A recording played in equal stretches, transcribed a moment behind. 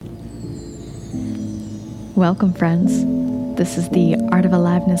Welcome, friends. This is the Art of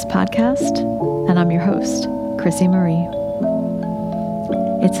Aliveness podcast, and I'm your host, Chrissy Marie.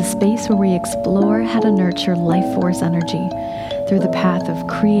 It's a space where we explore how to nurture life force energy through the path of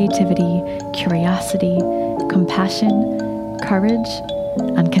creativity, curiosity, compassion, courage,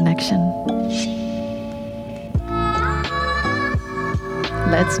 and connection.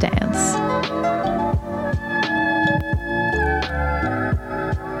 Let's dance.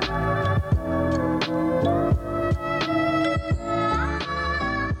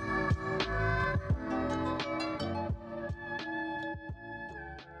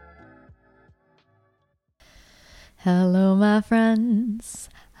 Hello, my friends.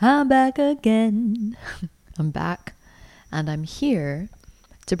 I'm back again. I'm back, and I'm here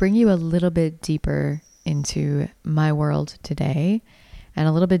to bring you a little bit deeper into my world today and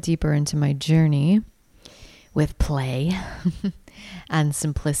a little bit deeper into my journey with play and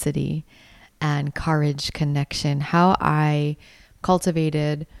simplicity and courage, connection, how I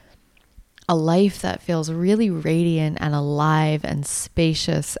cultivated a life that feels really radiant and alive and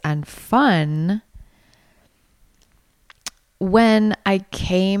spacious and fun when I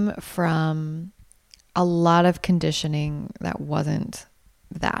came from a lot of conditioning that wasn't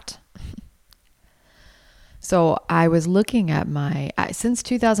that. So I was looking at since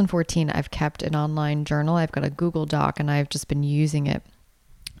 2014, I've kept an online journal. I've got a Google Doc, and I've just been using it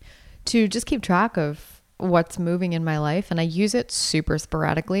to just keep track of what's moving in my life. And I use it super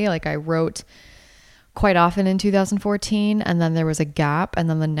sporadically. Like, I wrote quite often in 2014, and then there was a gap, and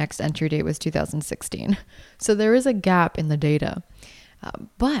then the next entry date was 2016. So there is a gap in the data.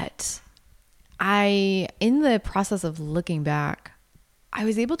 But in the process of looking back, I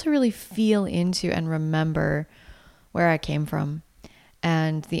was able to really feel into and remember where I came from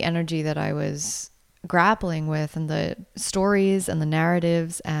and the energy that I was grappling with, and the stories and the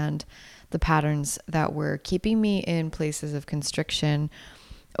narratives and the patterns that were keeping me in places of constriction,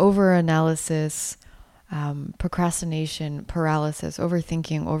 overanalysis, procrastination, paralysis,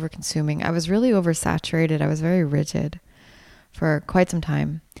 overthinking, overconsuming. I was really oversaturated. I was very rigid for quite some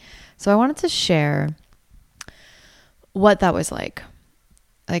time. So I wanted to share what that was like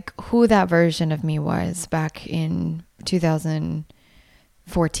who that version of me was back in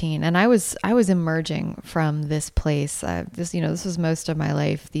 2014. And I was emerging from this place. This was most of my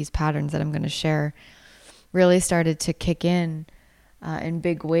life. These patterns that I'm going to share really started to kick in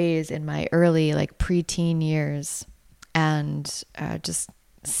big ways in my early preteen years, and just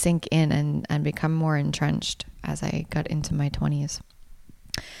sink in and become more entrenched as I got into my 20s,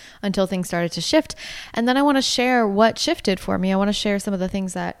 until things started to shift. And then I want to share what shifted for me. I want to share some of the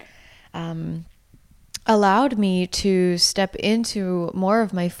things that allowed me to step into more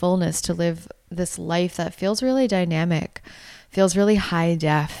of my fullness, to live this life that feels really dynamic, feels really high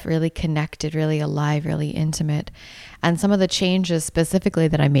def, really connected, really alive, really intimate. And some of the changes specifically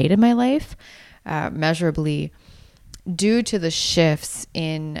that I made in my life, measurably, due to the shifts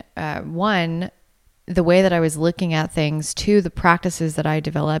in one, the way that I was looking at things, two, the practices that I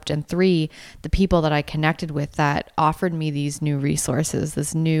developed, and three, the people that I connected with that offered me these new resources,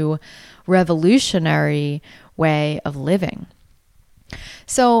 this new revolutionary way of living.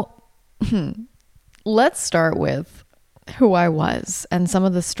 So let's start with who I was and some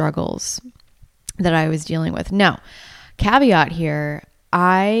of the struggles that I was dealing with. Now, caveat here,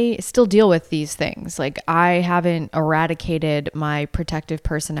 I still deal with these things. I haven't eradicated my protective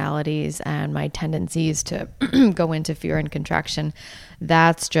personalities and my tendencies to go into fear and contraction.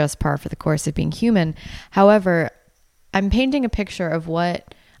 That's just par for the course of being human. However, I'm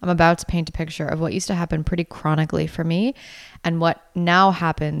about to paint a picture of what used to happen pretty chronically for me and what now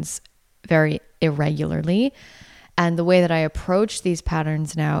happens very irregularly. And the way that I approach these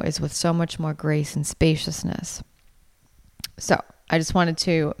patterns now is with so much more grace and spaciousness. So I just wanted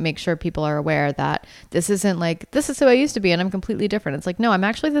to make sure people are aware that this isn't this is who I used to be and I'm completely different. It's no, I'm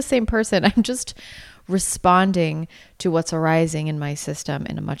actually the same person. I'm just responding to what's arising in my system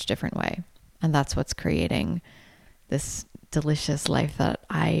in a much different way. And that's what's creating this delicious life that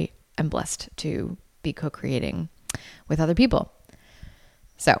I am blessed to be co-creating with other people.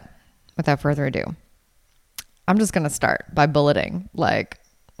 So without further ado, I'm just going to start by bulleting.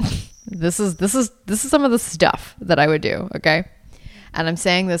 This is some of the stuff that I would do. Okay. And I'm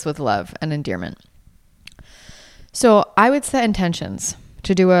saying this with love and endearment. So I would set intentions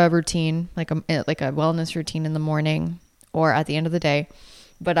to do a routine, like a wellness routine in the morning or at the end of the day.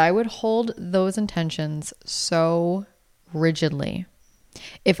 But I would hold those intentions so rigidly.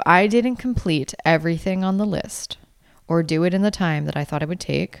 If I didn't complete everything on the list or do it in the time that I thought it would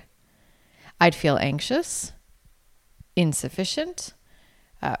take, I'd feel anxious, insufficient,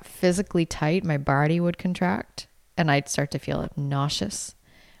 physically tight. My body would contract and I'd start to feel nauseous.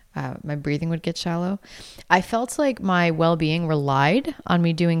 My breathing would get shallow. I felt like my well-being relied on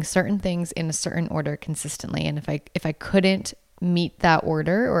me doing certain things in a certain order consistently. And if I couldn't meet that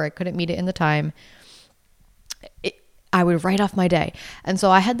order, or I couldn't meet it in the time, I would write off my day. And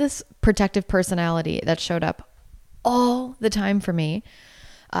so I had this protective personality that showed up all the time for me.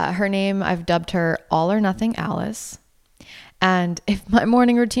 Her name, I've dubbed her All or Nothing Alice. And if my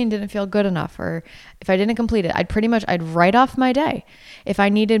morning routine didn't feel good enough, or if I didn't complete it, I'd write off my day. If I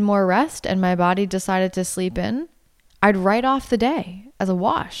needed more rest and my body decided to sleep in, I'd write off the day as a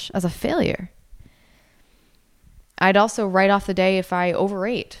wash, as a failure. I'd also write off the day if I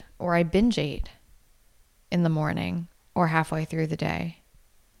overate or I binge ate in the morning or halfway through the day.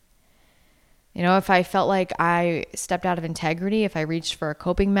 You know, if I felt like I stepped out of integrity, if I reached for a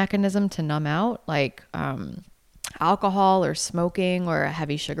coping mechanism to numb out, like alcohol or smoking or a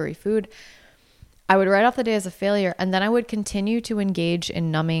heavy sugary food, I would write off the day as a failure, and then I would continue to engage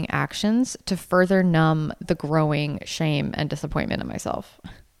in numbing actions to further numb the growing shame and disappointment in myself.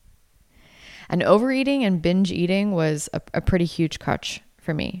 And overeating and binge eating was a pretty huge crutch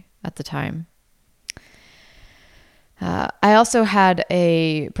for me at the time. I also had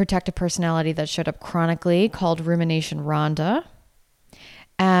a protective personality that showed up chronically called Rumination Rhonda.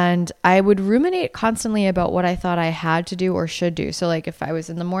 And I would ruminate constantly about what I thought I had to do or should do. So like if I was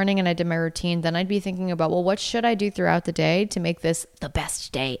in the morning and I did my routine, then I'd be thinking about, well, what should I do throughout the day to make this the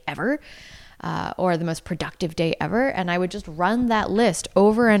best day ever, or the most productive day ever? And I would just run that list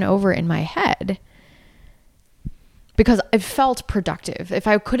over and over in my head because it felt productive. If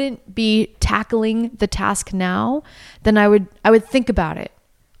I couldn't be tackling the task now, then I would think about it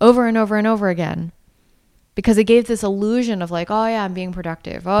over and over and over again. Because it gave this illusion of like, oh yeah, I'm being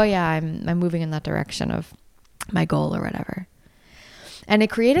productive. Oh yeah, I'm moving in that direction of my goal or whatever. And it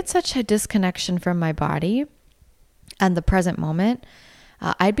created such a disconnection from my body and the present moment.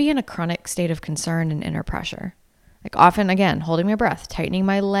 I'd be in a chronic state of concern and inner pressure. Like often, again, holding my breath, tightening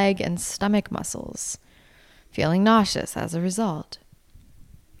my leg and stomach muscles, feeling nauseous as a result.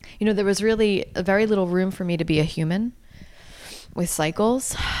 You know, there was really very little room for me to be a human with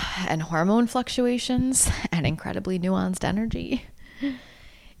cycles and hormone fluctuations and incredibly nuanced energy.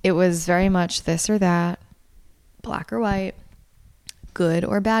 It was very much this or that, black or white, good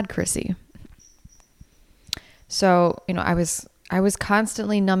or bad, Chrissy. So, you know, I was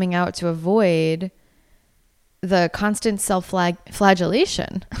constantly numbing out to avoid the constant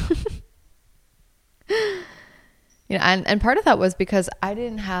self-flagellation. You know, and part of that was because I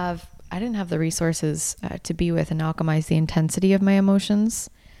didn't have the resources to be with and alchemize the intensity of my emotions.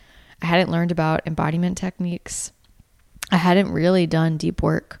 I hadn't learned about embodiment techniques. I hadn't really done deep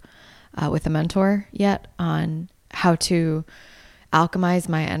work with a mentor yet on how to alchemize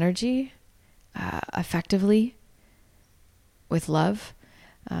my energy effectively with love.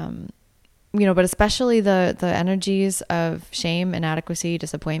 You know, but especially the energies of shame, inadequacy,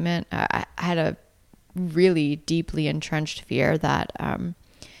 disappointment. I had a really deeply entrenched fear that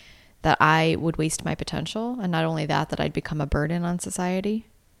I would waste my potential. And not only that I'd become a burden on society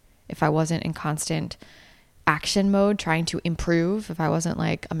if I wasn't in constant action mode, trying to improve, if I wasn't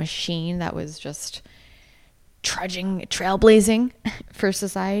like a machine that was just trudging, trailblazing for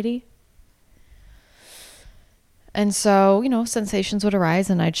society. And so, you know, sensations would arise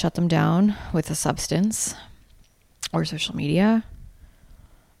and I'd shut them down with a substance or social media.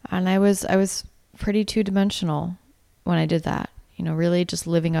 And I was pretty two-dimensional when I did that. You know, really just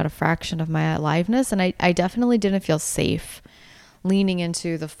living out a fraction of my aliveness. And I definitely didn't feel safe leaning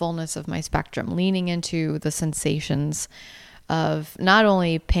into the fullness of my spectrum, leaning into the sensations of not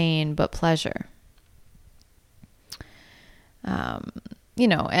only pain, but pleasure. You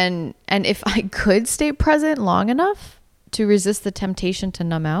know, and if I could stay present long enough to resist the temptation to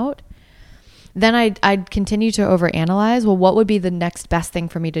numb out, then I'd continue to overanalyze, well, what would be the next best thing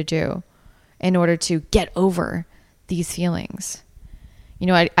for me to do in order to get over these feelings? You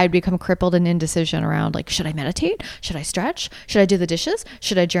know, I'd become crippled in indecision around like, should I meditate? Should I stretch? Should I do the dishes?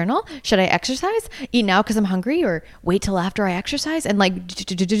 Should I journal? Should I exercise? Eat now because I'm hungry, or wait till after I exercise? And like,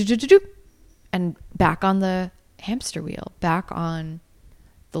 and back on the hamster wheel, back on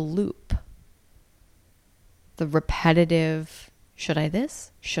the loop, the repetitive, should I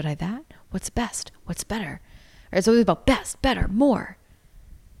this? Should I that? What's best? What's better? Or it's always about best, better, more.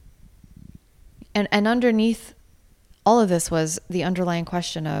 And underneath all of this was the underlying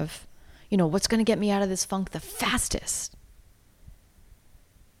question of, you know, what's going to get me out of this funk the fastest?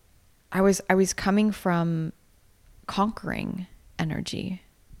 I was coming from conquering energy.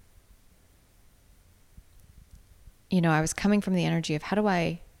 I was coming from the energy of how do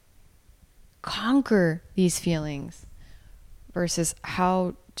I conquer these feelings versus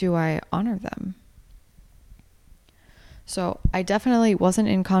how do I honor them? So I definitely wasn't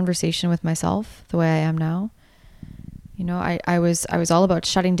in conversation with myself the way I am now. I was all about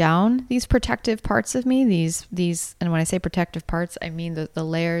shutting down these protective parts of me, these, and when I say protective parts, I mean the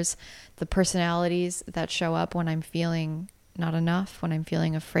layers, the personalities that show up when I'm feeling not enough, when I'm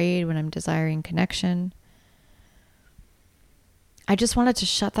feeling afraid, when I'm desiring connection. I just wanted to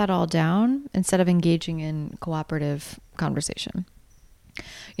shut that all down instead of engaging in cooperative conversation.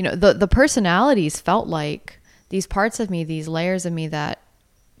 The personalities felt like these parts of me, these layers of me that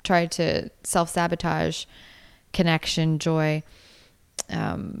tried to self-sabotage connection, joy,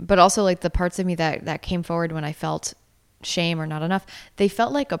 but also like the parts of me that came forward when I felt shame or not enough, they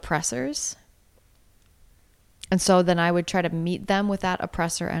felt like oppressors. And so then I would try to meet them with that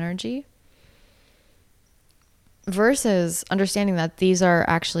oppressor energy versus understanding that these are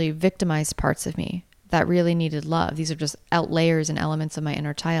actually victimized parts of me that really needed love. These are just out layers and elements of my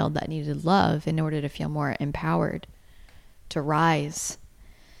inner child that needed love in order to feel more empowered, to rise.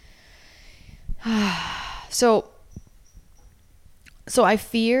 So I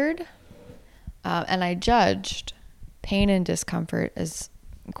feared and I judged pain and discomfort as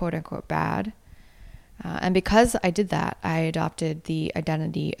quote unquote bad. And because I did that, I adopted the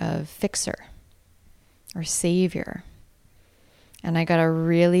identity of fixer or savior. And I got a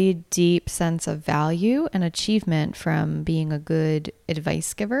really deep sense of value and achievement from being a good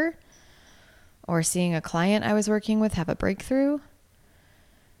advice giver or seeing a client I was working with have a breakthrough.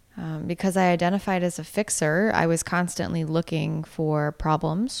 Because I identified as a fixer, I was constantly looking for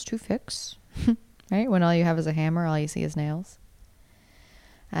problems to fix, right? When all you have is a hammer, all you see is nails.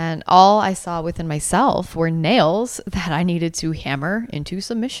 And all I saw within myself were nails that I needed to hammer into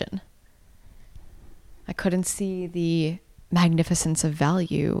submission. I couldn't see the magnificence of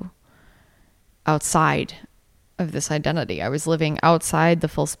value outside of this identity. I was living outside the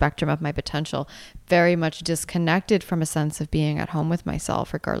full spectrum of my potential, very much disconnected from a sense of being at home with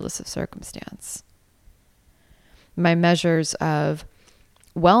myself, regardless of circumstance. My measures of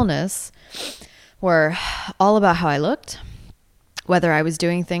wellness were all about how I looked, whether I was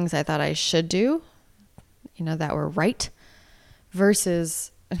doing things I thought I should do, that were right,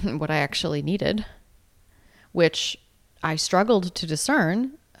 versus what I actually needed, which I struggled to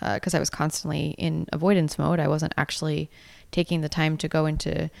discern because I was constantly in avoidance mode. I wasn't actually taking the time to go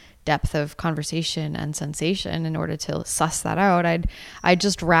into depth of conversation and sensation in order to suss that out. I'd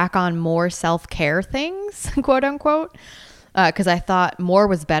just rack on more self-care things, quote unquote, because I thought more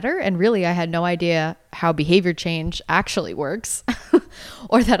was better. And really, I had no idea how behavior change actually works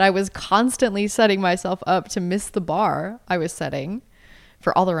or that I was constantly setting myself up to miss the bar I was setting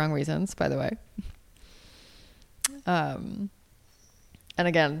for all the wrong reasons, by the way. And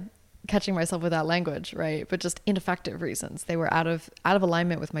again, catching myself with that language, right? But just ineffective reasons. They were out of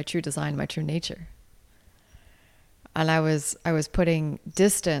alignment with my true design, my true nature. And I was putting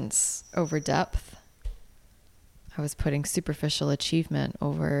distance over depth. I was putting superficial achievement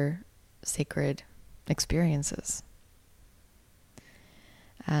over sacred experiences.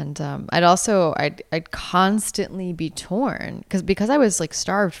 And I'd constantly be torn because I was like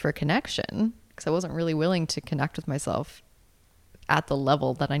starved for connection, because I wasn't really willing to connect with myself at the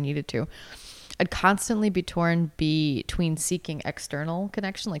level that I needed to. I'd constantly be torn between seeking external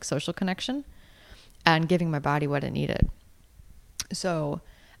connection, like social connection, and giving my body what it needed. So,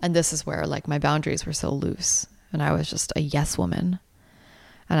 and this is where like my boundaries were so loose, and I was just a yes woman.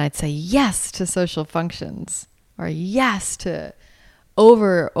 And I'd say yes to social functions, or yes to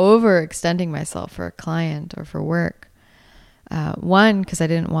over extending myself for a client or for work. One, because I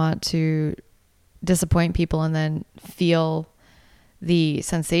didn't want to disappoint people and then feel the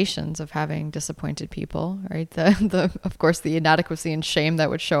sensations of having disappointed people, right? Of course, the inadequacy and shame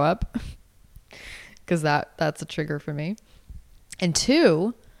that would show up, because that's a trigger for me. And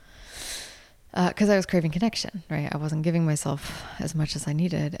two, because I was craving connection, right? I wasn't giving myself as much as I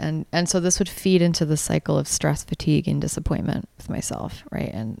needed. And so this would feed into the cycle of stress, fatigue, and disappointment with myself,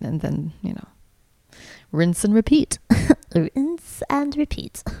 right? And then, rinse and repeat. Rinse and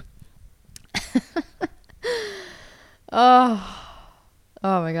repeat.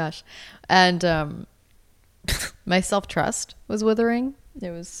 Oh my gosh. And my self-trust was withering.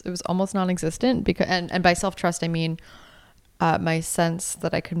 It was almost non-existent, because and by self-trust I mean my sense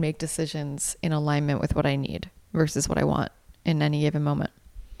that I could make decisions in alignment with what I need versus what I want in any given moment.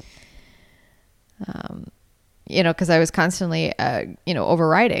 Because I was constantly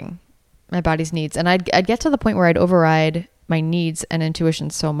overriding my body's needs, and I'd get to the point where I'd override my needs and intuition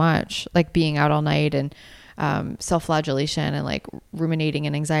so much, like being out all night and self-flagellation and like ruminating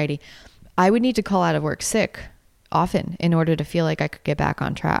and anxiety, I would need to call out of work sick often in order to feel like I could get back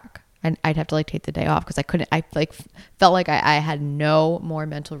on track. And I'd have to like take the day off because I like felt like I had no more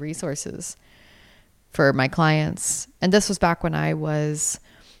mental resources for my clients. And this was back when I was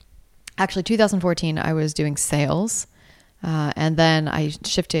actually 2014, I was doing sales. And then I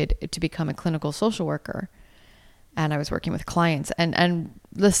shifted to become a clinical social worker, and I was working with clients, and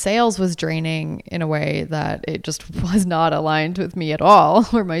the sales was draining in a way that it just was not aligned with me at all,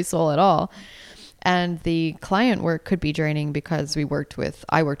 or my soul at all. And the client work could be draining because I worked with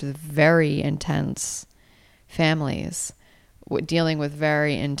very intense families, dealing with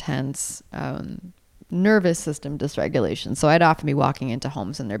very intense, nervous system dysregulation. So I'd often be walking into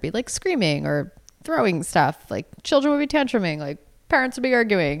homes and there'd be like screaming or throwing stuff, like children would be tantruming, like parents would be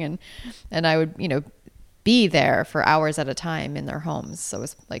arguing, and I would, be there for hours at a time in their homes. So it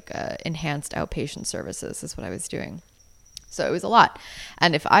was like enhanced outpatient services is what I was doing. So it was a lot.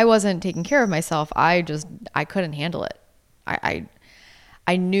 And if I wasn't taking care of myself, I couldn't handle it.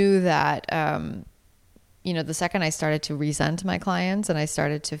 I knew that, the second I started to resent my clients and I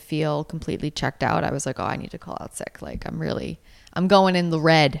started to feel completely checked out, I was like, oh, I need to call out sick. Like I'm going in the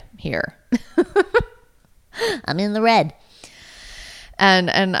red here. I'm in the red.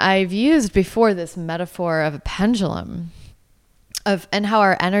 And I've used before this metaphor of a pendulum and how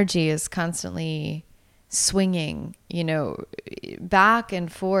our energy is constantly swinging, back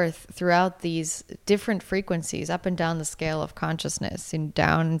and forth throughout these different frequencies, up and down the scale of consciousness, and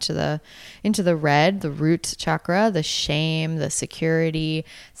down into the red, the root chakra, the shame, the security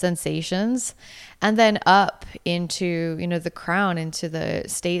sensations, and then up into, the crown, into the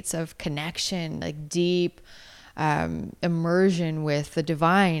states of connection, like deep immersion with the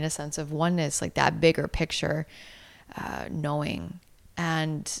divine, a sense of oneness, like that bigger picture, knowing.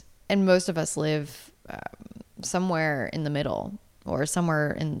 And most of us live somewhere in the middle, or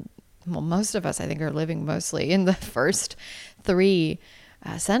somewhere most of us, I think, are living mostly in the first three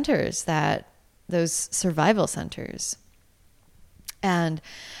centers, those survival centers. And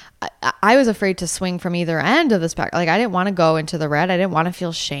I was afraid to swing from either end of the spectrum. Like I didn't want to go into the red. I didn't want to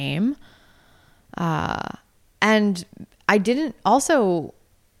feel shame. And I didn't also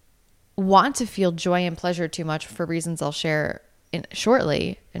want to feel joy and pleasure too much, for reasons I'll share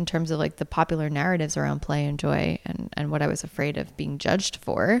shortly, in terms of like the popular narratives around play and joy, and what I was afraid of being judged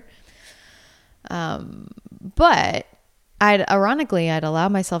for. But I'd allow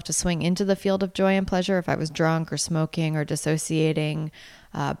myself to swing into the field of joy and pleasure if I was drunk or smoking or dissociating,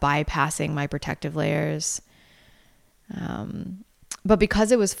 bypassing my protective layers. But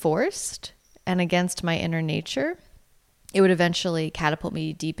because it was forced and against my inner nature, it would eventually catapult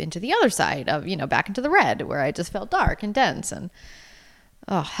me deep into the other side of, back into the red, where I just felt dark and dense and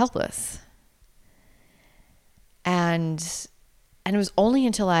helpless. And it was only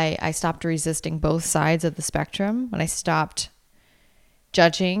until I stopped resisting both sides of the spectrum, when I stopped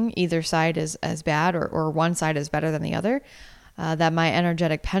judging either side as bad or one side is better than the other, that my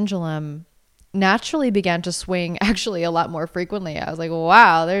energetic pendulum naturally began to swing actually a lot more frequently. I was like,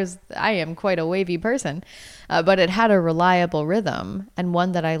 wow, I am quite a wavy person. But it had a reliable rhythm, and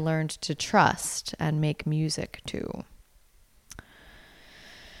one that I learned to trust and make music to.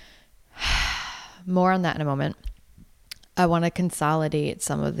 More on that in a moment. I want to consolidate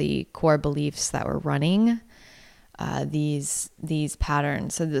some of the core beliefs that were running these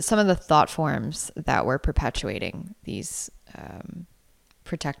patterns. So some of the thought forms that were perpetuating these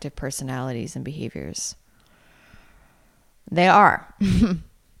protective personalities and behaviors. They are.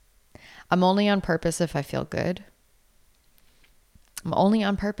 I'm only on purpose if I feel good. I'm only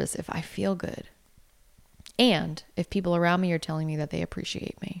on purpose if I feel good. And if people around me are telling me that they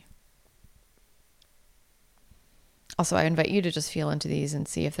appreciate me. Also, I invite you to just feel into these and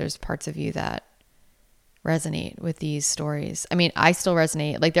see if there's parts of you that resonate with these stories. I mean, I still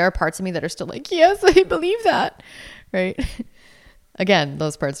resonate. Like there are parts of me that are still like, yes, I believe that. Right? Again,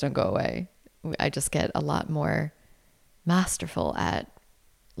 those parts don't go away. I just get a lot more masterful at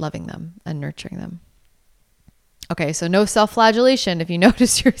loving them and nurturing them. Okay, so no self-flagellation if you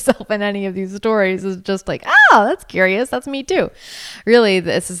notice yourself in any of these stories. Is just like, oh, that's curious. That's me too. Really,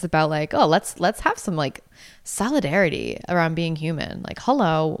 this is about like, oh, let's have some like solidarity around being human. Like,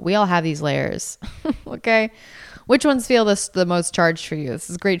 hello, we all have these layers. Okay, which ones feel the most charged for you? This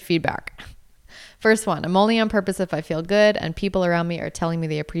is great feedback. First one, I'm only on purpose if I feel good and people around me are telling me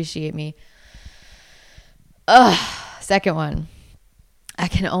they appreciate me. Second one, I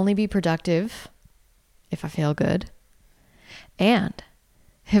can only be productive if I feel good and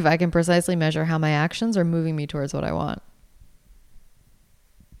if I can precisely measure how my actions are moving me towards what I want.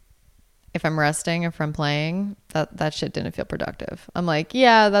 if I'm resting, if I'm playing, that shit didn't feel productive. I'm like,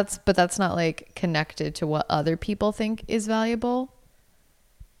 yeah, that's not like connected to what other people think is valuable.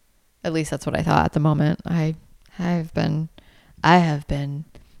 At least that's what I thought at the moment. I have been,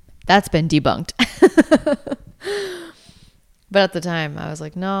 that's been debunked. But at the time I was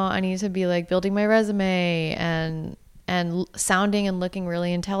like, no, I need to be like building my resume and sounding and looking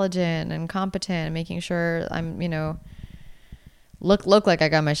really intelligent and competent and making sure I'm, look like I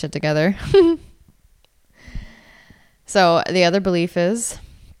got my shit together. So the other belief is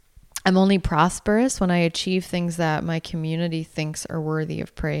I'm only prosperous when I achieve things that my community thinks are worthy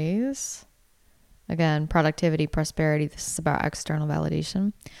of praise. Again, productivity, prosperity. This is about external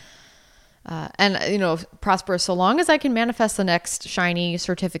validation. And prosperous so long as I can manifest the next shiny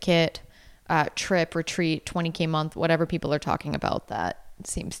certificate, trip, retreat, 20K month, whatever people are talking about. That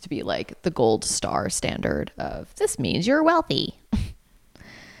seems to be like the gold star standard of this means you're wealthy.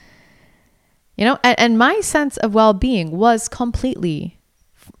 And my sense of well-being was completely,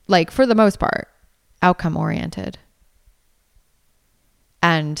 like, for the most part, outcome oriented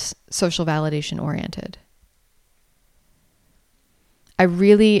and social validation oriented. I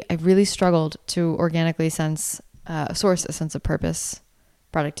really struggled to organically source a sense of purpose,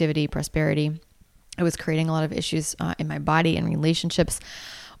 productivity, prosperity. It was creating a lot of issues in my body and relationships.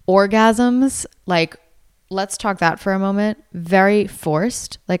 Orgasms, like, let's talk that for a moment. Very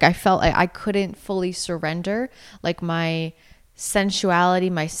forced. Like, I felt like I couldn't fully surrender. Like, my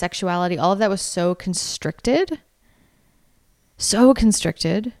sensuality, my sexuality, all of that was so constricted. So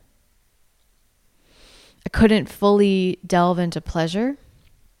constricted. I couldn't fully delve into pleasure.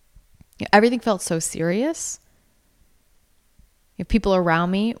 Everything felt so serious. If people around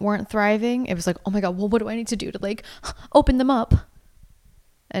me weren't thriving, it was like, oh my God, well, what do I need to do to like open them up?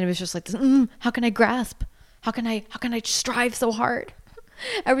 And it was just like, how can I grasp? How can I strive so hard?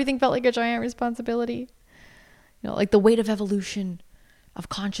 Everything felt like a giant responsibility. Like the weight of evolution, of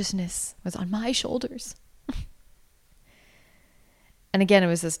consciousness was on my shoulders. And again, it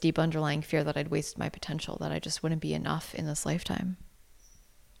was this deep underlying fear that I'd wasted my potential, that I just wouldn't be enough in this lifetime.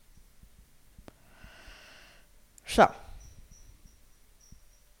 So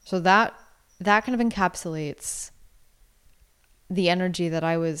that kind of encapsulates the energy that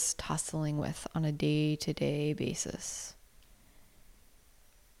I was tussling with on a day-to-day basis,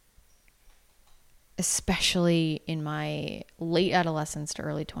 especially in my late adolescence to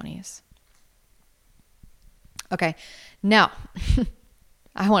early 20s. Okay, now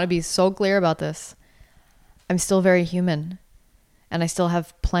I want to be so clear about this. I'm still very human, and I still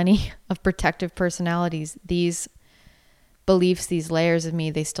have plenty of protective personalities. These beliefs, these layers of me,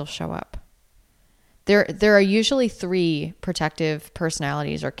 they still show up. There are usually 3 protective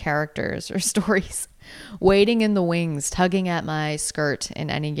personalities or characters or stories waiting in the wings, tugging at my skirt in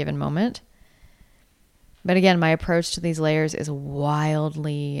any given moment. But again, my approach to these layers is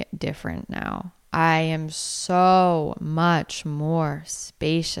wildly different now. I am so much more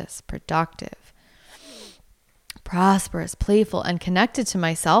spacious, productive, prosperous, playful, and connected to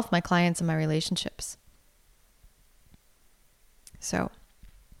myself, my clients, and my relationships. So,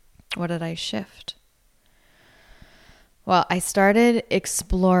 what did I shift? Well, I started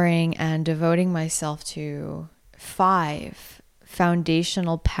exploring and devoting myself to 5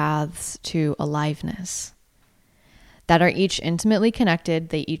 foundational paths to aliveness that are each intimately connected.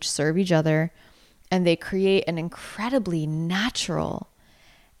 They each serve each other, and they create an incredibly natural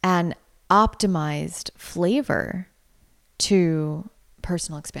and optimized flavor to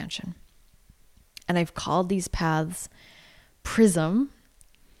personal expansion. And I've called these paths Prism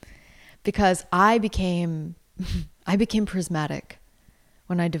because I became prismatic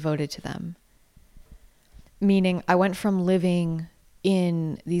when I devoted to them. Meaning I went from living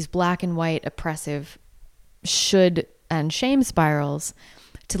in these black and white oppressive should and shame spirals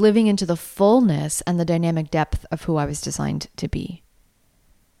to living into the fullness and the dynamic depth of who I was designed to be.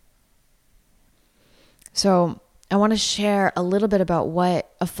 So I want to share a little bit about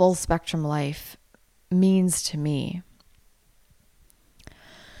what a full spectrum life means to me.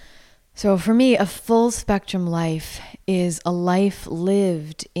 So for me, a full spectrum life is a life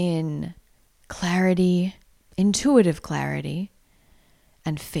lived in clarity, intuitive clarity,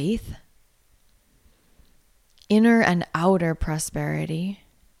 and faith, inner and outer prosperity,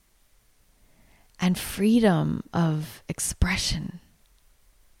 and freedom of expression.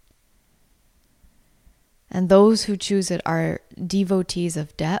 And those who choose it are devotees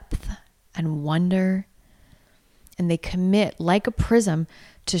of depth and wonder, and they commit like a prism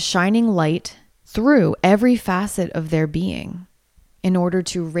to shining light through every facet of their being in order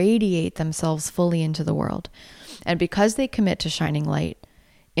to radiate themselves fully into the world. And because they commit to shining light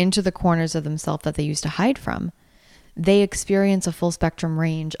into the corners of themselves that they used to hide from, they experience a full spectrum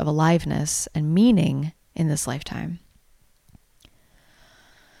range of aliveness and meaning in this lifetime.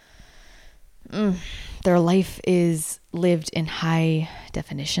 Their life is lived in high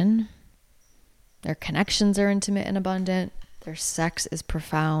definition. Their connections are intimate and abundant. Their sex is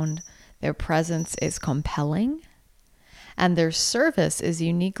profound. Their presence is compelling. And their service is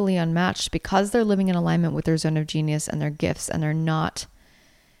uniquely unmatched because they're living in alignment with their zone of genius and their gifts, and they're not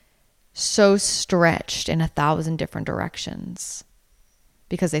so stretched in 1,000 different directions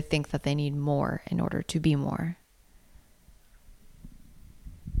because they think that they need more in order to be more.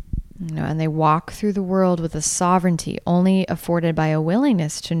 And they walk through the world with a sovereignty only afforded by a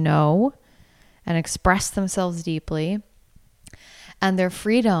willingness to know and express themselves deeply. And their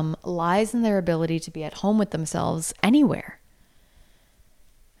freedom lies in their ability to be at home with themselves anywhere.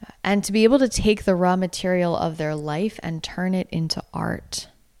 And to be able to take the raw material of their life and turn it into art.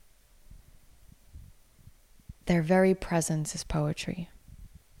 Their very presence is poetry,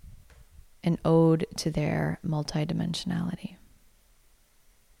 an ode to their multidimensionality.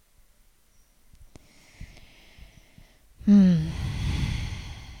 I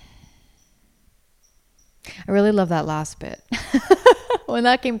really love that last bit. When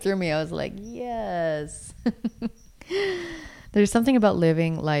that came through me, I was like, yes. There's something about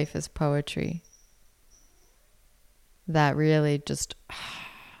living life as poetry that really just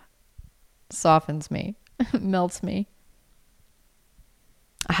softens me, melts me.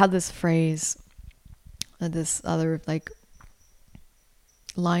 I had this phrase, this other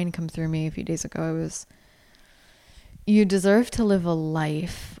line come through me a few days ago. It was, you deserve to live a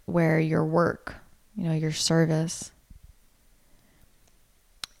life where your work, your service,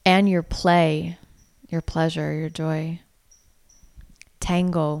 and your play, your pleasure, your joy,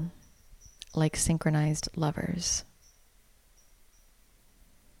 tango like synchronized lovers.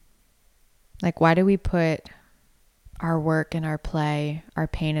 Why do we put our work and our play, our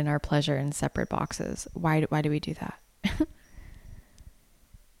pain and our pleasure in separate boxes? Why do we do that?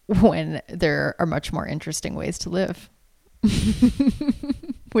 When there are much more interesting ways to live,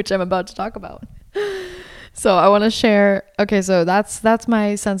 which I'm about to talk about. So I want to share, so that's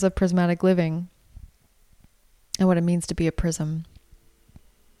my sense of prismatic living and what it means to be a prism.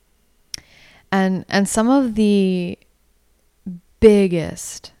 And some of the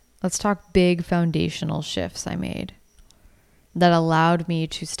biggest, let's talk big foundational shifts I made that allowed me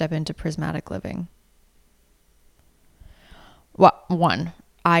to step into prismatic living. Well, one,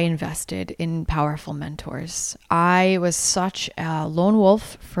 I invested in powerful mentors. I was such a lone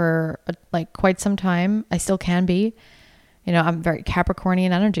wolf for quite some time. I still can be. I'm very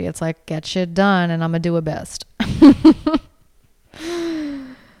Capricornian energy. It's like, get shit done and I'm going to do it best.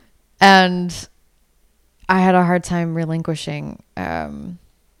 And I had a hard time relinquishing, not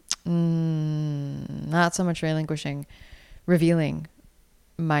so much relinquishing, revealing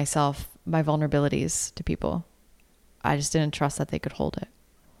myself, my vulnerabilities to people. I just didn't trust that they could hold it.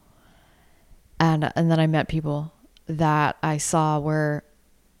 And then I met people that I saw were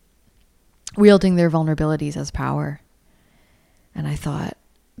wielding their vulnerabilities as power. And I thought,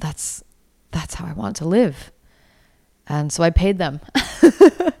 that's how I want to live. And so I paid them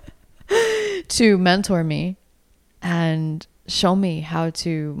to mentor me and show me how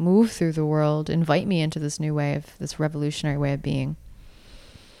to move through the world, invite me into this new way of, this revolutionary way of being.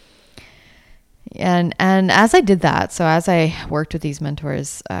 And as I did that, so as I worked with these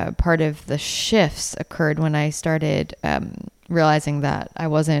mentors, part of the shifts occurred when I started realizing that I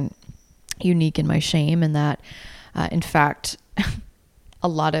wasn't unique in my shame, and that, in fact, a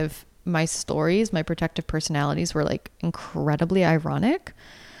lot of my stories, my protective personalities were incredibly ironic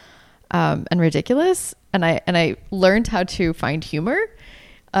and ridiculous. And I learned how to find humor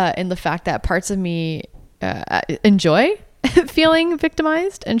in the fact that parts of me enjoy feeling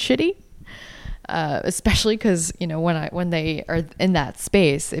victimized and shitty. Especially because, when they are in that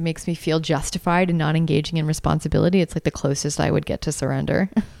space, it makes me feel justified in not engaging in responsibility. It's like the closest I would get to surrender.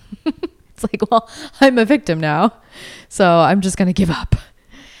 It's like, well, I'm a victim now, so I'm just going to give up.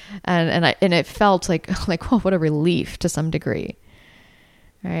 And it felt like, well, what a relief to some degree.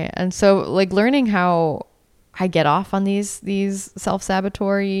 Right. And so learning how I get off on these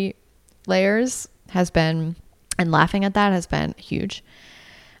self-sabotory layers has been, and laughing at that has been huge.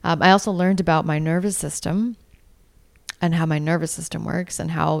 I also learned about my nervous system and how my nervous system works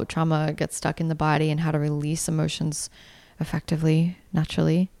and how trauma gets stuck in the body and how to release emotions effectively,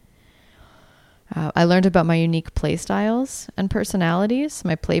 naturally. I learned about my unique play styles and personalities,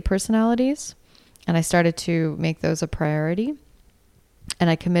 my play personalities, and I started to make those a priority. And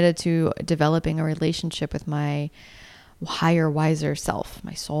I committed to developing a relationship with my higher, wiser self,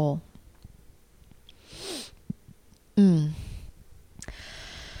 my soul. And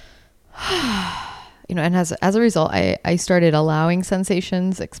as a result, I started allowing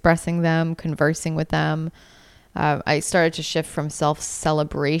sensations, expressing them, conversing with them. I started to shift from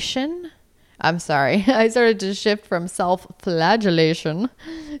self-celebration. I started to shift from self-flagellation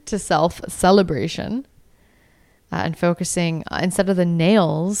to self-celebration. And focusing, instead of the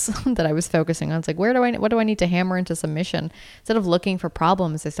nails that I was focusing on, it's like, what do I need to hammer into submission? Instead of looking for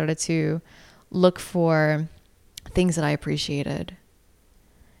problems, I started to look for things that I appreciated.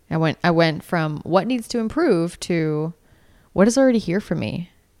 I went from what needs to improve to what is already here for me.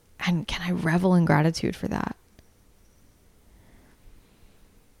 And can I revel in gratitude for that?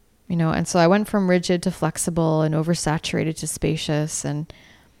 And so I went from rigid to flexible and oversaturated to spacious. And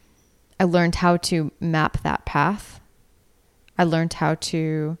I learned how to map that path. I learned how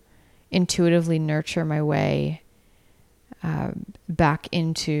to intuitively nurture my way back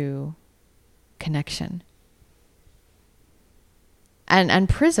into connection. And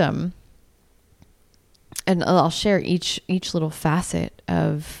Prism, and I'll share each little facet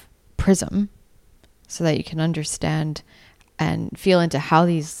of Prism so that you can understand and feel into how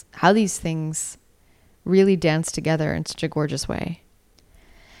these things really dance together in such a gorgeous way.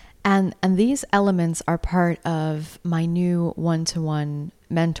 And these elements are part of my new one-to-one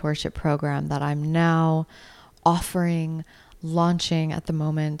mentorship program that I'm now offering, launching at the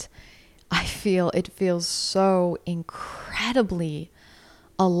moment. It feels so incredibly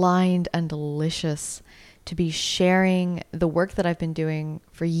aligned and delicious to be sharing the work that I've been doing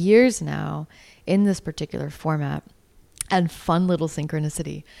for years now in this particular format. And fun little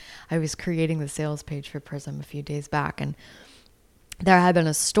synchronicity. I was creating the sales page for Prism a few days back, and there had been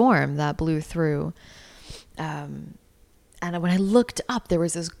a storm that blew through. And when I looked up, there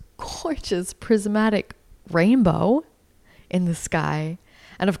was this gorgeous prismatic rainbow in the sky.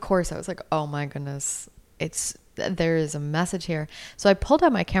 And of course I was like, oh my goodness, there is a message here. So I pulled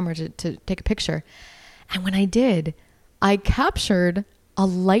out my camera to take a picture. And when I did, I captured a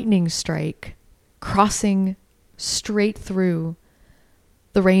lightning strike crossing straight through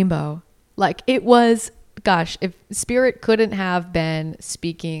the rainbow. Like, it was, gosh, if spirit couldn't have been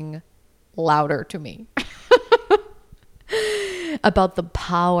speaking louder to me about the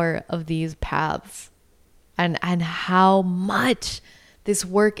power of these paths and how much this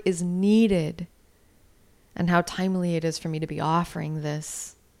work is needed and how timely it is for me to be offering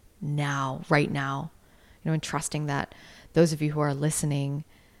this now, right now, and trusting that those of you who are listening,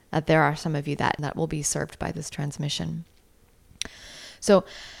 that there are some of you that will be served by this transmission. So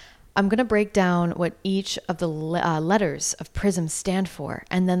I'm going to break down what each of the letters of Prism stand for,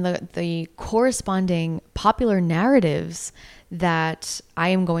 and then the corresponding popular narratives that I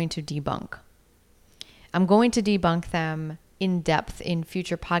am going to debunk. I'm going to debunk them in depth in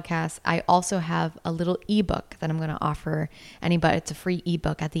future podcasts. I also have a little ebook that I'm going to offer anybody. It's a free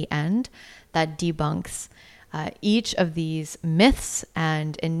ebook at the end that debunks each of these myths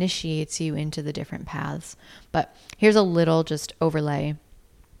and initiates you into the different paths. But here's a little just overlay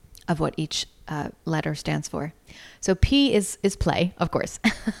of what each letter stands for. So P is play, of course.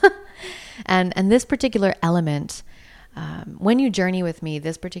 and this particular element, when you journey with me,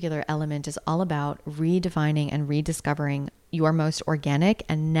 this particular element is all about redefining and rediscovering your most organic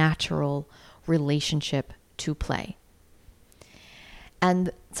and natural relationship to play.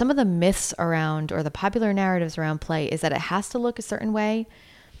 And some of the myths around, or the popular narratives around play, is that it has to look a certain way.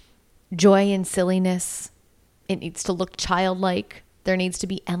 Joy and silliness. It needs to look childlike. There needs to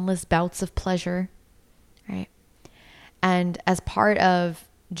be endless bouts of pleasure, right? And as part of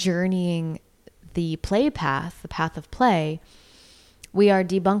journeying the play path, the path of play, we are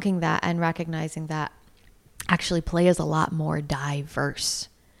debunking that and recognizing that actually play is a lot more diverse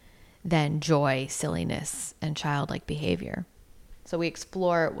than joy, silliness, and childlike behavior. So we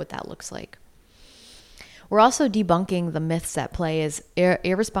explore what that looks like. We're also debunking the myths that play is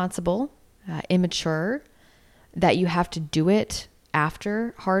irresponsible, immature, that you have to do it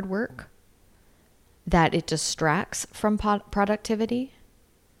after hard work, that it distracts from productivity,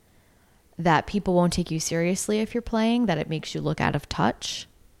 that people won't take you seriously if you're playing, that it makes you look out of touch,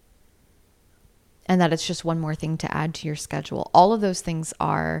 and that it's just one more thing to add to your schedule. All of those things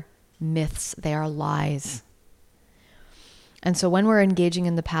are myths. They are lies. And so when we're engaging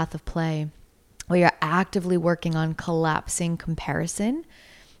in the path of play, we are actively working on collapsing comparison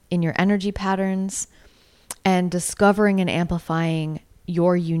in your energy patterns and discovering and amplifying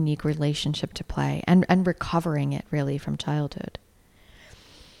your unique relationship to play and recovering it really from childhood.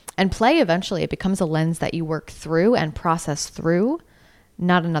 And play, eventually, it becomes a lens that you work through and process through,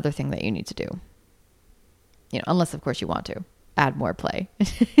 not another thing that you need to do. unless of course you want to add more play.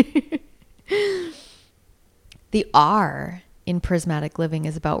 The R in prismatic living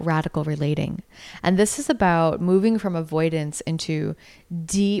is about radical relating. And this is about moving from avoidance into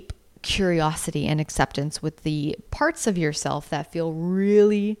deep curiosity and acceptance with the parts of yourself that feel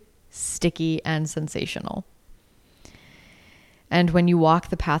really sticky and sensational. And when you walk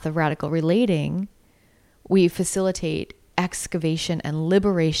the path of radical relating, we facilitate excavation and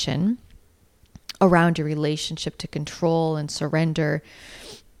liberation around your relationship to control and surrender,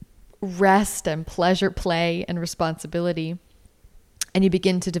 rest and pleasure, play and responsibility. And you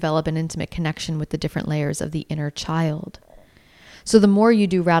begin to develop an intimate connection with the different layers of the inner child. So the more you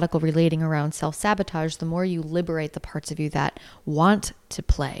do radical relating around self-sabotage, the more you liberate the parts of you that want to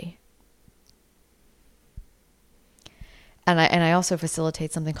play. And I also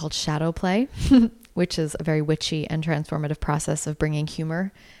facilitate something called shadow play, which is a very witchy and transformative process of bringing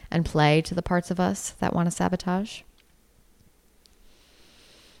humor and play to the parts of us that want to sabotage.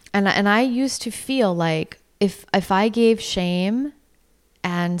 And I used to feel like if I gave shame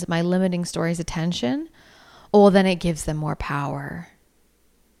and my limiting stories attention, then it gives them more power.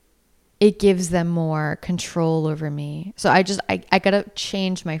 It gives them more control over me. So I got to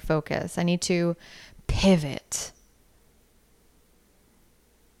change my focus. I need to pivot,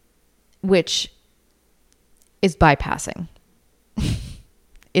 which is bypassing.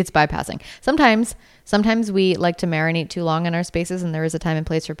 It's bypassing. Sometimes we like to marinate too long in our spaces, and there is a time and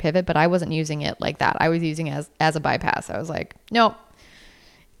place for pivot, but I wasn't using it like that. I was using it as a bypass. I was like, no,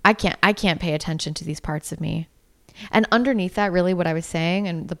 I can't pay attention to these parts of me. And underneath that, really what I was saying,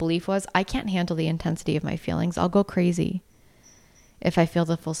 and the belief was, I can't handle the intensity of my feelings. I'll go crazy if I feel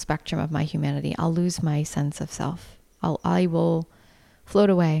the full spectrum of my humanity. I'll lose my sense of self. I will float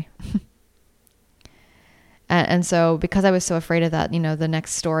away. And so because I was so afraid of that, the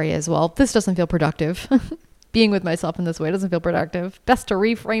next story is, well, this doesn't feel productive. Being with myself in this way doesn't feel productive. Best to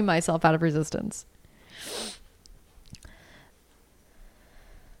reframe myself out of resistance.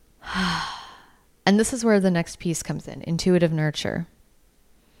 And this is where the next piece comes in, intuitive nurture.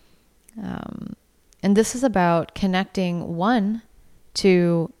 And this is about connecting, one,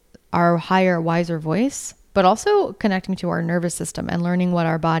 to our higher, wiser voice, but also connecting to our nervous system and learning what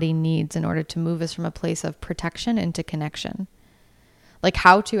our body needs in order to move us from a place of protection into connection. Like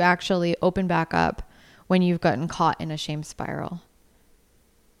how to actually open back up when you've gotten caught in a shame spiral.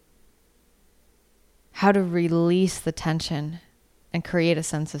 How to release the tension and create a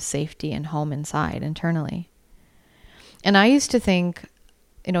sense of safety and home inside internally. And I used to think,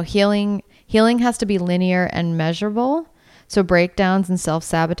 healing has to be linear and measurable. So breakdowns and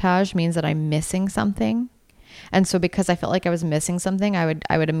self-sabotage means that I'm missing something. And so because I felt like I was missing something, I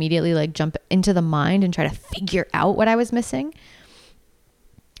would immediately like jump into the mind and try to figure out what I was missing,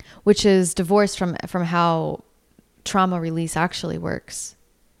 which is divorced from how trauma release actually works.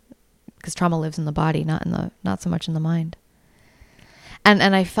 Because trauma lives in the body, not so much in the mind.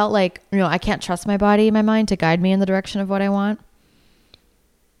 And I felt like, I can't trust my body and my mind to guide me in the direction of what I want.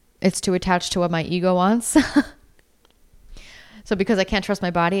 It's too attached to what my ego wants. So because I can't trust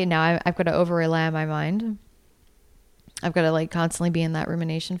my body, and now I've got to over rely on my mind. I've got to like constantly be in that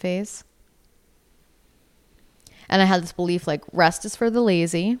rumination phase. And I had this belief like rest is for the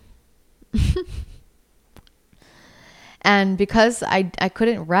lazy. And because I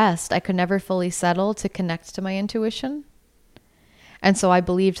couldn't rest, I could never fully settle to connect to my intuition. And so I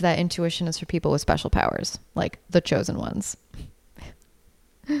believed that intuition is for people with special powers, like the chosen ones.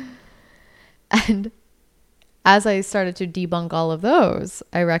 And as I started to debunk all of those,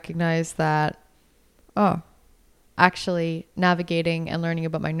 I recognized that, actually navigating and learning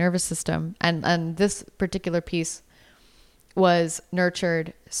about my nervous system, and this particular piece was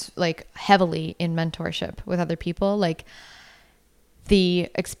nurtured like heavily in mentorship with other people. Like the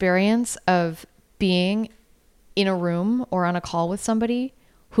experience of being in a room or on a call with somebody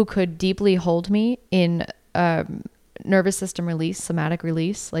who could deeply hold me in nervous system release, somatic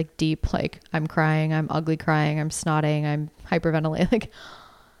release, like deep, like I'm crying, I'm ugly crying, I'm snotting, I'm hyperventilating. Like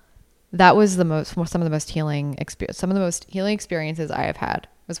that was some of the most healing experiences I have had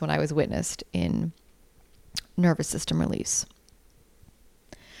was when I was witnessed in nervous system release.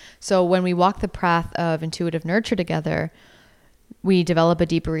 So when we walk the path of intuitive nurture together, we develop a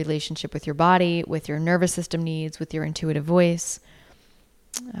deeper relationship with your body, with your nervous system needs, with your intuitive voice.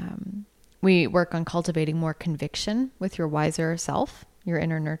 We work on cultivating more conviction with your wiser self, your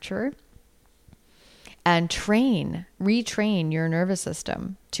inner nurturer, and retrain your nervous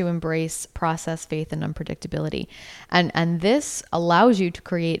system to embrace process, faith, and unpredictability. And this allows you to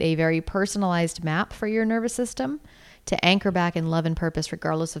create a very personalized map for your nervous system to anchor back in love and purpose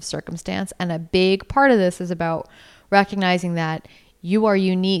regardless of circumstance. And a big part of this is about recognizing that you are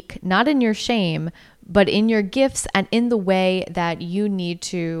unique, not in your shame, but in your gifts and in the way that you need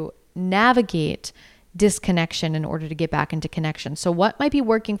to navigate disconnection in order to get back into connection. So what might be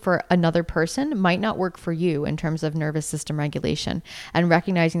working for another person might not work for you in terms of nervous system regulation, and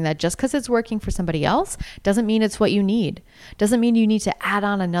recognizing that just because it's working for somebody else doesn't mean it's what you need. Doesn't mean you need to add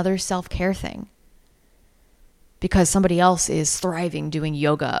on another self-care thing because somebody else is thriving doing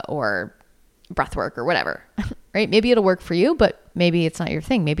yoga or breath work or whatever, right? Maybe it'll work for you, but maybe it's not your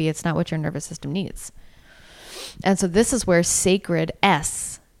thing. Maybe it's not what your nervous system needs. And so this is where sacred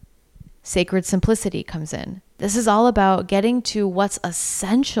simplicity comes in. This is all about getting to what's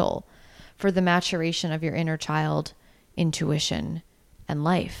essential for the maturation of your inner child, intuition, and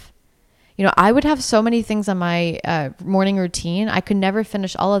life. You know, I would have so many things on my morning routine. I could never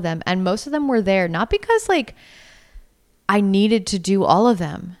finish all of them. And most of them were there, not because like I needed to do all of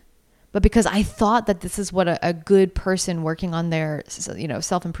them, but because I thought that this is what a good person working on their, you know,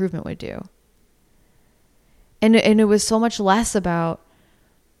 self-improvement would do. And it was so much less about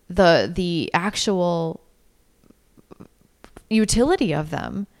the actual utility of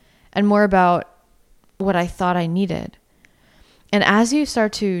them and more about what I thought I needed. And as you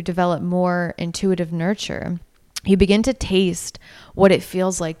start to develop more intuitive nurture, you begin to taste what it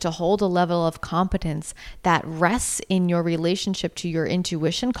feels like to hold a level of competence that rests in your relationship to your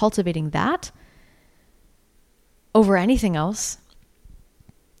intuition, cultivating that over anything else,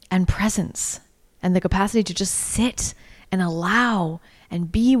 and presence and the capacity to just sit and allow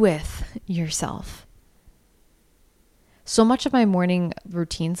and be with yourself. So much of my morning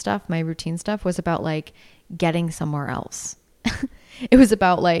routine stuff, was about like getting somewhere else. It was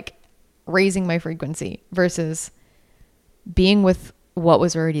about like raising my frequency versus being with what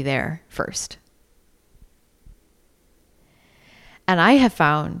was already there first. And I have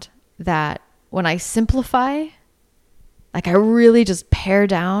found that when I simplify, like I really just pare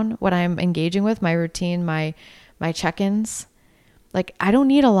down what I'm engaging with, my routine, my check-ins, like I don't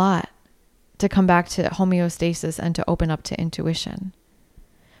need a lot to come back to homeostasis and to open up to intuition.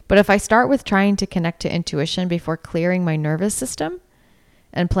 But if I start with trying to connect to intuition before clearing my nervous system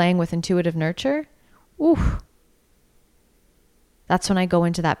and playing with intuitive nurture, that's when I go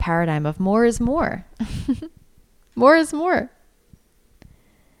into that paradigm of more is more. More is more.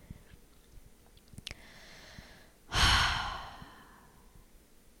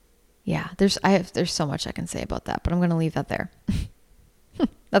 Yeah, there's so much I can say about that, but I'm going to leave that there.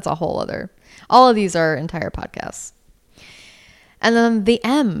 That's a whole other, all of these are entire podcasts. And then the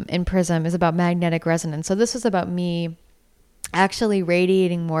M in Prism is about magnetic resonance. So this was about me actually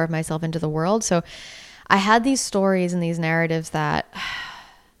radiating more of myself into the world. So I had these stories and these narratives that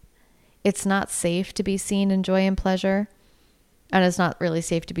it's not safe to be seen in joy and pleasure, and it's not really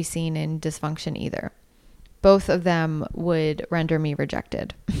safe to be seen in dysfunction either. Both of them would render me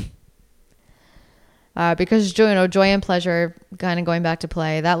rejected. Because joy and pleasure, kind of going back to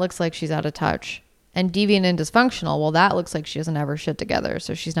play, that looks like she's out of touch. And deviant and dysfunctional, well, that looks like she doesn't have her shit together.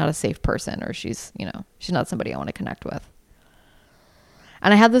 So she's not a safe person, or she's not somebody I want to connect with.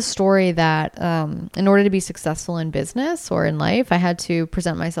 And I had this story that in order to be successful in business or in life, I had to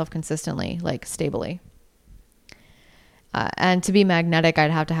present myself consistently, like stably. And to be magnetic,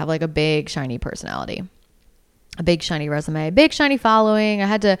 I'd have to have like a big, shiny personality, a big, shiny resume, a big, shiny following. I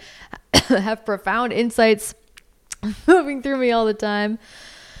had to have profound insights moving through me all the time.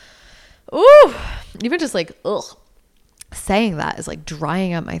 Ooh, even just like, saying that is like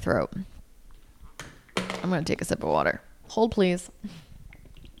drying up my throat. I'm going to take a sip of water. Hold, please.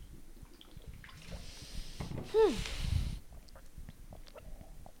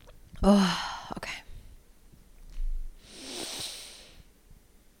 Oh, okay.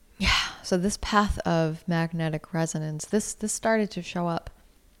 Yeah. So this path of magnetic resonance, this started to show up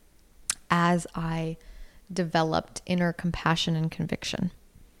as I developed inner compassion and conviction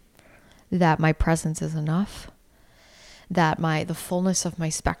that my presence is enough, that the fullness of my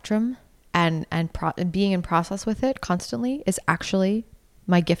spectrum and being in process with it constantly is actually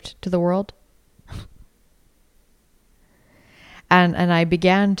my gift to the world. And as I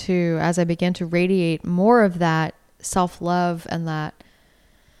began to radiate more of that self-love and that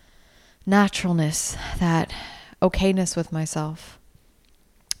naturalness, that okayness with myself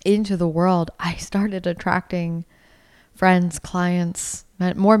into the world, I started attracting friends, clients,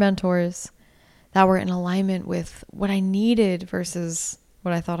 more mentors that were in alignment with what I needed versus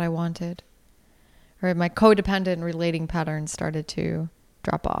what I thought I wanted. Or my codependent relating patterns started to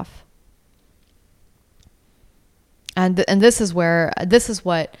drop off. And this is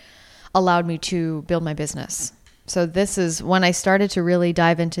what allowed me to build my business So this is when I started to really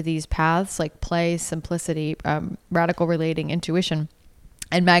dive into these paths like play, simplicity, radical relating, intuition,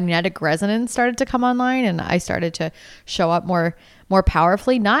 and magnetic resonance started to come online, and I started to show up more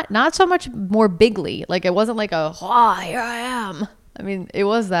powerfully, not so much more bigly. Like it wasn't like here I am. I mean, it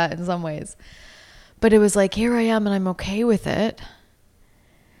was that in some ways, but it was like, here I am and I'm okay with it.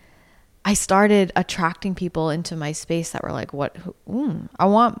 I started attracting people into my space that were like, I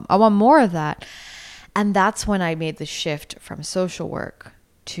want more of that. And that's when I made the shift from social work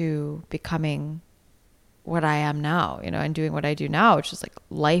to becoming what I am now, and doing what I do now, which is like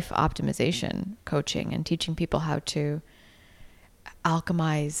life optimization coaching and teaching people how to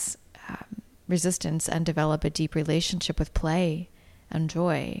alchemize resistance and develop a deep relationship with play and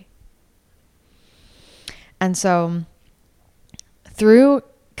joy. And so through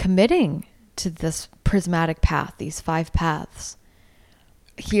committing to this prismatic path, these 5 paths,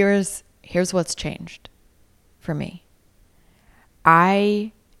 here's what's changed for me.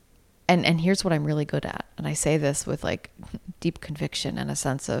 And here's what I'm really good at. And I say this with like deep conviction and a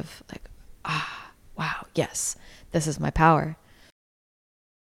sense of like, wow, yes, this is my power.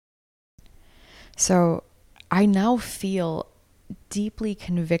 So I now feel deeply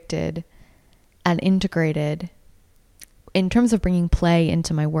convicted and integrated in terms of bringing play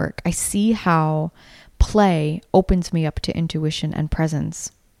into my work. I see how play opens me up to intuition and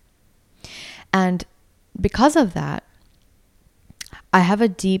presence. And because of that, I have a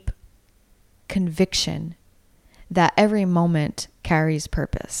deep conviction that every moment carries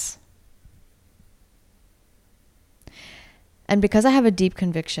purpose. And because I have a deep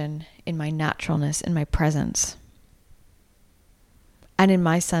conviction in my naturalness, in my presence, and in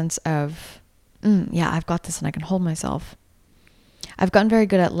my sense of, I've got this and I can hold myself, I've gotten very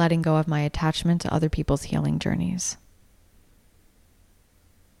good at letting go of my attachment to other people's healing journeys.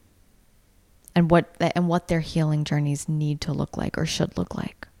 And what their healing journeys need to look like or should look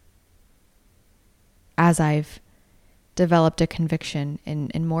like. As I've developed a conviction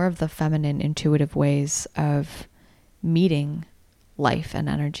in more of the feminine, intuitive ways of meeting life and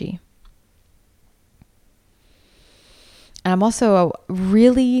energy. And I'm also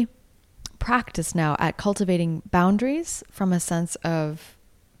really practiced now at cultivating boundaries from a sense of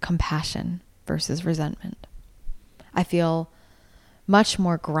compassion versus resentment. I feel much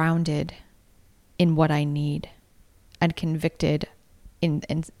more grounded in what I need and convicted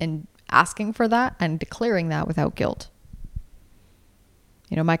in asking for that and declaring that without guilt.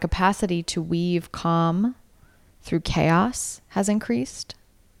 My capacity to weave calm through chaos has increased.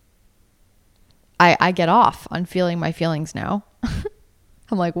 I get off on feeling my feelings now.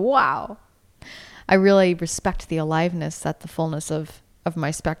 I'm like, wow. I really respect the aliveness that the fullness of my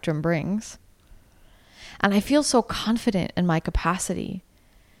spectrum brings. And I feel so confident in my capacity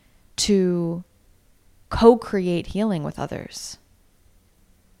to co-create healing with others.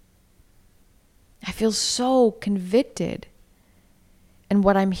 I feel so convicted in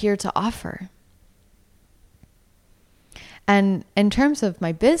what I'm here to offer. And in terms of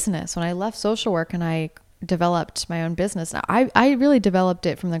my business, when I left social work and I developed my own business, I really developed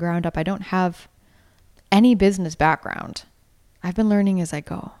it from the ground up. I don't have any business background. I've been learning as I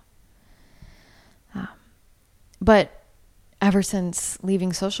go. But ever since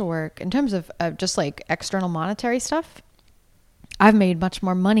leaving social work, in terms of just like external monetary stuff, I've made much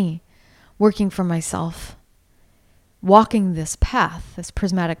more money working for myself, walking this path, this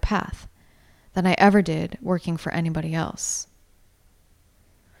prismatic path, than I ever did working for anybody else.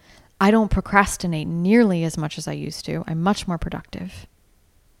 I don't procrastinate nearly as much as I used to. I'm much more productive.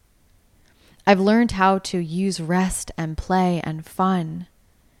 I've learned how to use rest and play and fun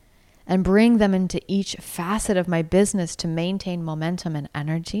and bring them into each facet of my business to maintain momentum and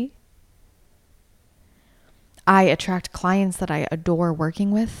energy. I attract clients that I adore working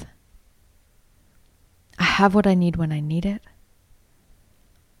with. I have what I need when I need it.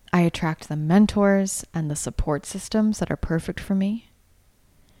 I attract the mentors and the support systems that are perfect for me.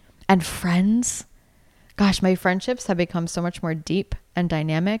 And friends. Gosh, my friendships have become so much more deep and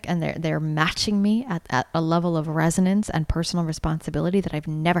dynamic, and they're matching me at a level of resonance and personal responsibility that I've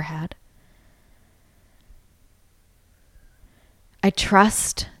never had. I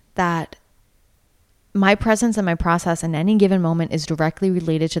trust that my presence and my process in any given moment is directly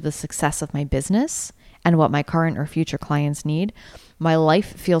related to the success of my business and what my current or future clients need. My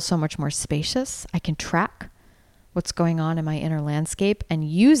life feels so much more spacious. I can track what's going on in my inner landscape and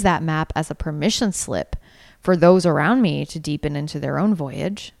use that map as a permission slip for those around me to deepen into their own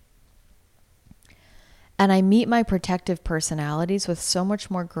voyage. And I meet my protective personalities with so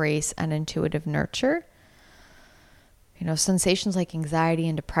much more grace and intuitive nurture. Sensations like anxiety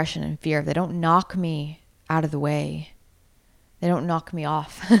and depression and fear, they don't knock me out of the way. They don't knock me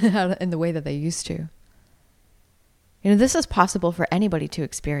off in the way that they used to. This is possible for anybody to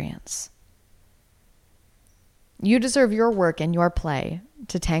experience. You deserve your work and your play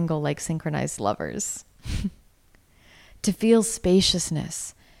to tangle like synchronized lovers, to feel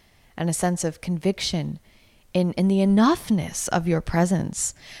spaciousness and a sense of conviction in the enoughness of your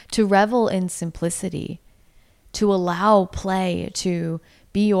presence, to revel in simplicity, to allow play to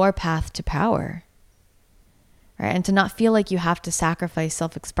be your path to power, right? And to not feel like you have to sacrifice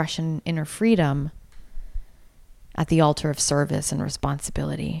self-expression, inner freedom at the altar of service and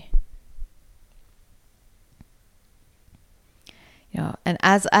responsibility. And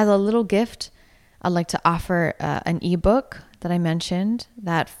as a little gift, I'd like to offer an ebook that I mentioned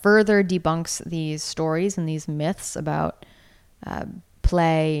that further debunks these stories and these myths about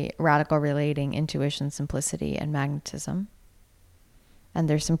play, radical relating, intuition, simplicity, and magnetism. And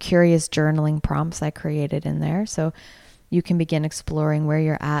there's some curious journaling prompts I created in there, so you can begin exploring where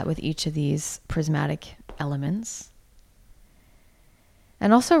you're at with each of these prismatic elements.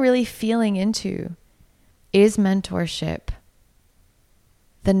 And also really feeling into, is mentorship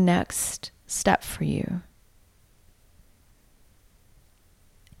the next step for you?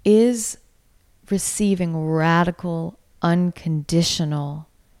 Is receiving radical, unconditional,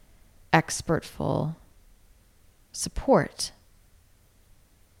 expertful support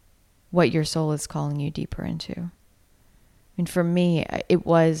what your soul is calling you deeper into? For me,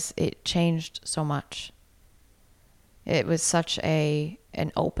 it changed so much. It was such an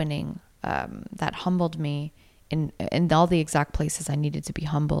opening that humbled me in all the exact places I needed to be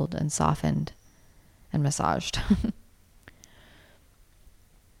humbled and softened and massaged.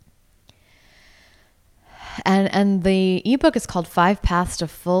 And the ebook is called 5 Paths to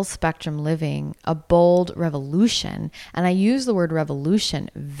Full Spectrum Living, A Bold Revolution. And I use the word revolution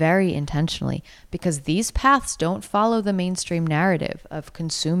very intentionally because these paths don't follow the mainstream narrative of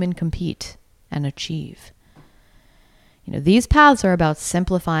consume and compete and achieve. These paths are about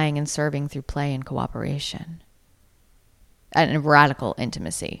simplifying and serving through play and cooperation and radical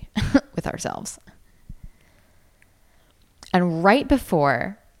intimacy with ourselves. And right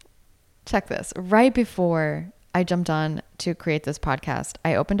before I jumped on to create this podcast,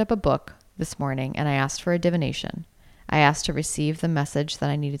 I opened up a book this morning and I asked for a divination. I asked to receive the message that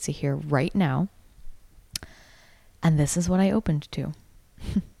I needed to hear right now. And this is what I opened to.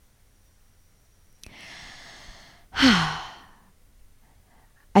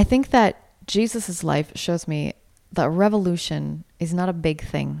 I think that Jesus' life shows me that revolution is not a big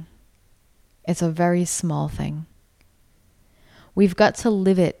thing. It's a very small thing. We've got to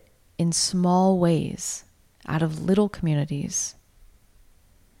live it in small ways, out of little communities.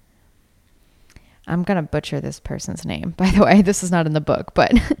 I'm going to butcher this person's name. By the way, this is not in the book,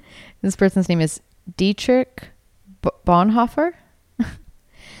 but this person's name is Dietrich Bonhoeffer.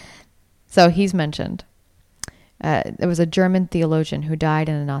 So he's mentioned. There was a German theologian who died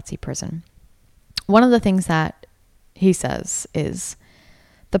in a Nazi prison. One of the things that he says is,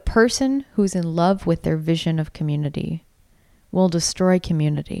 the person who's in love with their vision of community will destroy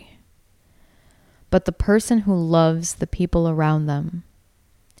community. But the person who loves the people around them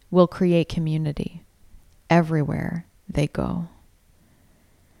will create community everywhere they go.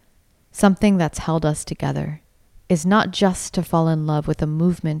 Something that's held us together is not just to fall in love with a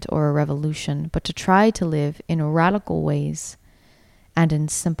movement or a revolution, but to try to live in radical ways and in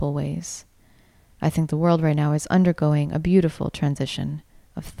simple ways. I think the world right now is undergoing a beautiful transition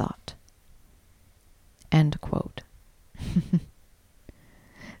of thought. End quote.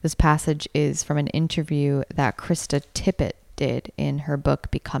 This passage is from an interview that Krista Tippett did in her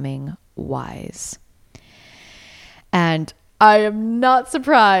book, Becoming Wise. And I am not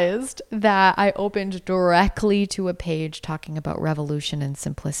surprised that I opened directly to a page talking about revolution and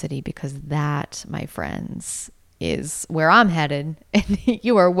simplicity, because that, my friends, is where I'm headed. And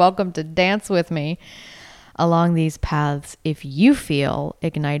you are welcome to dance with me along these paths if you feel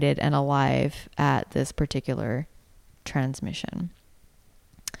ignited and alive at this particular transmission.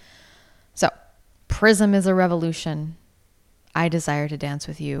 So, Prism is a revolution. I desire to dance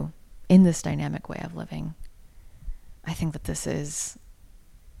with you in this dynamic way of living. I think that this is,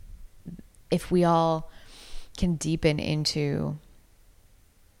 if we all can deepen into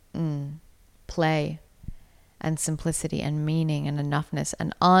play and simplicity and meaning and enoughness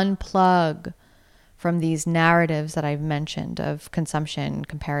and unplug from these narratives that I've mentioned of consumption,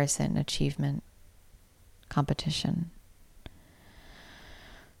 comparison, achievement, competition,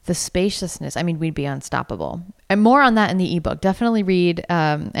 the spaciousness, we'd be unstoppable. And more on that in the ebook. Definitely read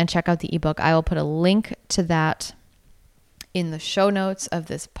and check out the ebook. I will put a link to that in the show notes of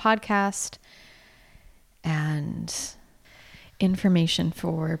this podcast. And information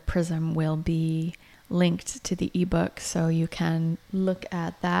for Prism will be linked to the ebook, so you can look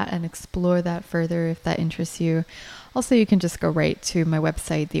at that and explore that further if that interests you. Also, you can just go right to my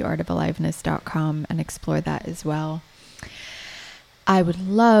website, theartofaliveness.com, and explore that as well. I would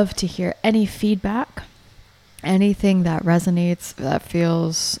love to hear any feedback, anything that resonates, that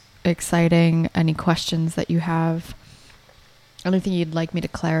feels exciting, any questions that you have, anything you'd like me to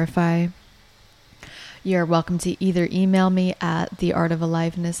clarify. You're welcome to either email me at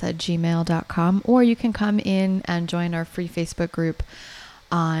theartofaliveness@gmail.com, or you can come in and join our free Facebook group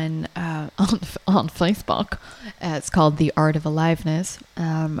on Facebook. It's called The Art of Aliveness.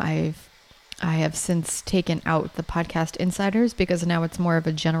 I have since taken out the podcast insiders because now it's more of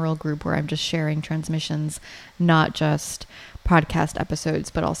a general group where I'm just sharing transmissions, not just podcast episodes,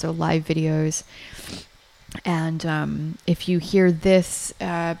 but also live videos. And if you hear this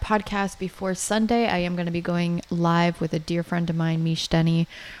podcast before Sunday, I am going to be going live with a dear friend of mine, Mish Denny.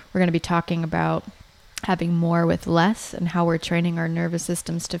 We're going to be talking about having more with less and how we're training our nervous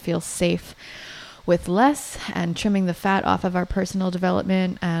systems to feel safe with less, and trimming the fat off of our personal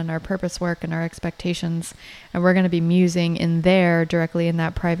development and our purpose work and our expectations. And we're going to be musing in there directly in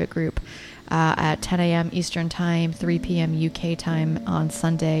that private group at 10 a.m. Eastern Time, 3 p.m. UK time on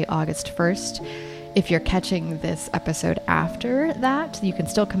Sunday, August 1st. If you're catching this episode after that, you can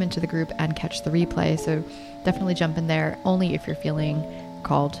still come into the group and catch the replay. So definitely jump in there, only if you're feeling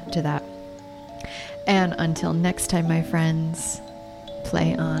called to that. And until next time, my friends,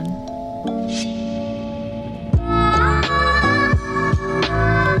 play on.